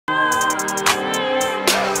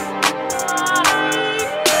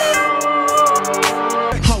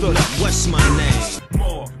what's my name?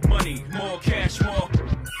 More money, more cash, more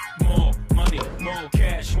money, more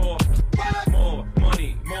cash, more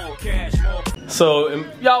money, more cash, more. So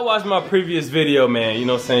y'all watched my previous video, man, you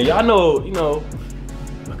know what I'm saying? Y'all know,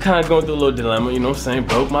 I'm kind of going through a little dilemma, you know what I'm saying?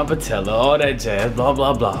 Broke my patella, all that jazz, blah,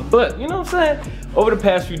 blah, blah. But, you know what I'm saying? Over the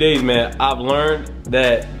past few days, man, I've learned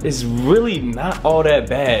that it's really not all that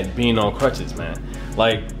bad being on crutches, man.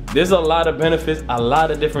 Like, there's a lot of benefits, a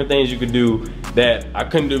lot of different things you could do that I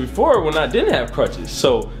couldn't do before when I didn't have crutches.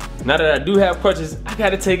 So, now that I do have crutches, I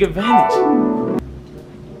gotta take advantage.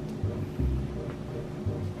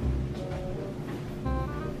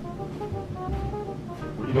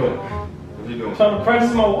 What you doing? What you doing? I'm trying to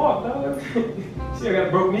practice my walk, dog. See, I got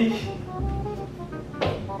a broke knee.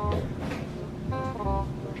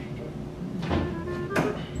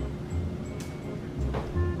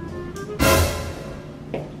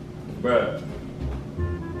 Bruh.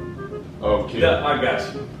 Okay. Yeah, I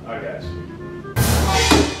got you. I got you.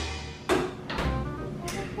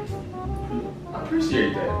 I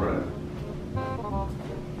appreciate that, bruh.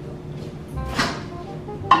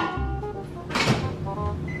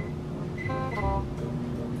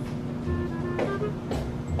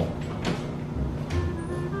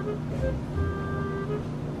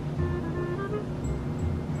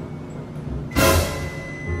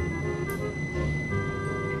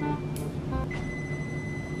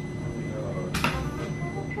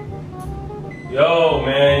 Yo,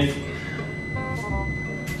 man.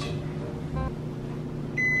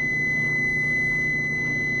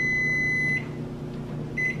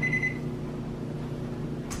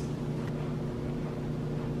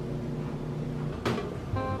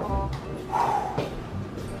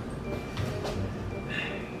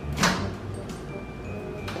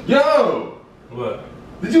 Yo! What?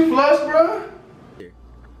 Did you flush, bro?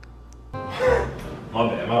 My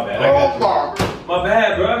bad, my bad. I got you. My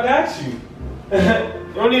bad, bro. I got you. You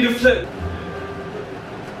don't need to flip.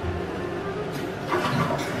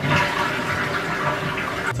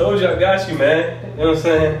 Told you I got you, man. You know what I'm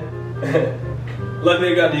saying?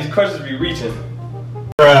 Luckily I got these crutches to be reaching.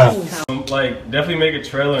 Like, definitely make a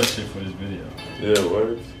trailer and shit for this video. Yeah, it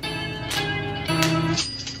works.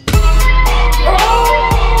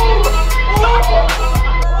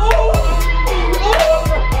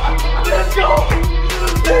 Let's go!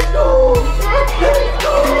 Let's go! Let's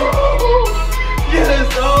go!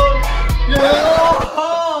 Yes, dog! Yeah.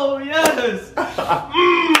 Oh, yes!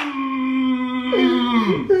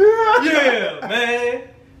 Yeah, man!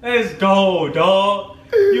 Let's go, dog!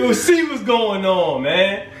 You'll see what's going on,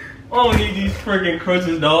 man! I don't need these freaking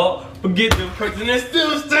crutches, dog. Forget them crutches, and they're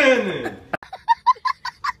still standing!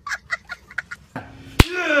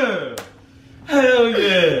 Yeah! Hell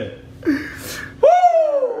yeah!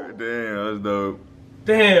 Woo! Damn, that's dope.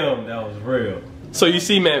 Damn, that was real. So you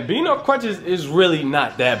see, man, being on crutches is really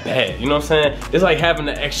not that bad. You know what I'm saying? It's like having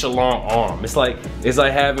an extra long arm. It's like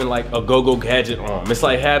having like a Go-Go Gadget arm. It's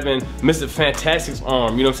like having Mr. Fantastic's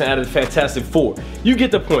arm, you know what I'm saying, out of the Fantastic Four. You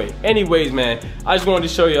get the point. Anyways, man, I just wanted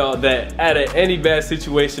to show y'all that out of any bad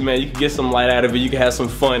situation, man, you can get some light out of it. You can have some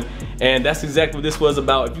fun. And that's exactly what this was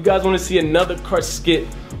about. If you guys want to see another crutch skit,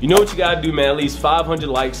 you know what you gotta do, man. At least 500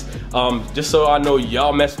 likes, just so I know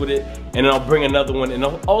y'all mess with it, and then I'll bring another one. And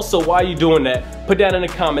also, while you're doing that, put down in the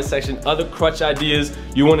comment section other crutch ideas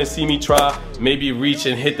you want to see me try. Maybe reach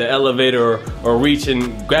and hit the elevator, or reach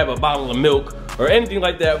and grab a bottle of milk, or anything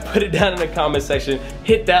like that. Put it down in the comment section.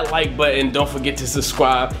 Hit that like button. Don't forget to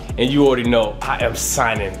subscribe. And you already know I am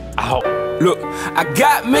signing out. Look, I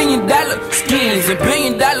got $1 million schemes and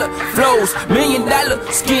 $1 billion flows, $1 million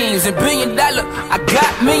schemes and $1 billion. I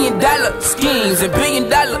got $1 million schemes and $1 billion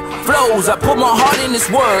flows. I put my heart in this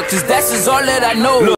work, cause that's just all that I know. Look.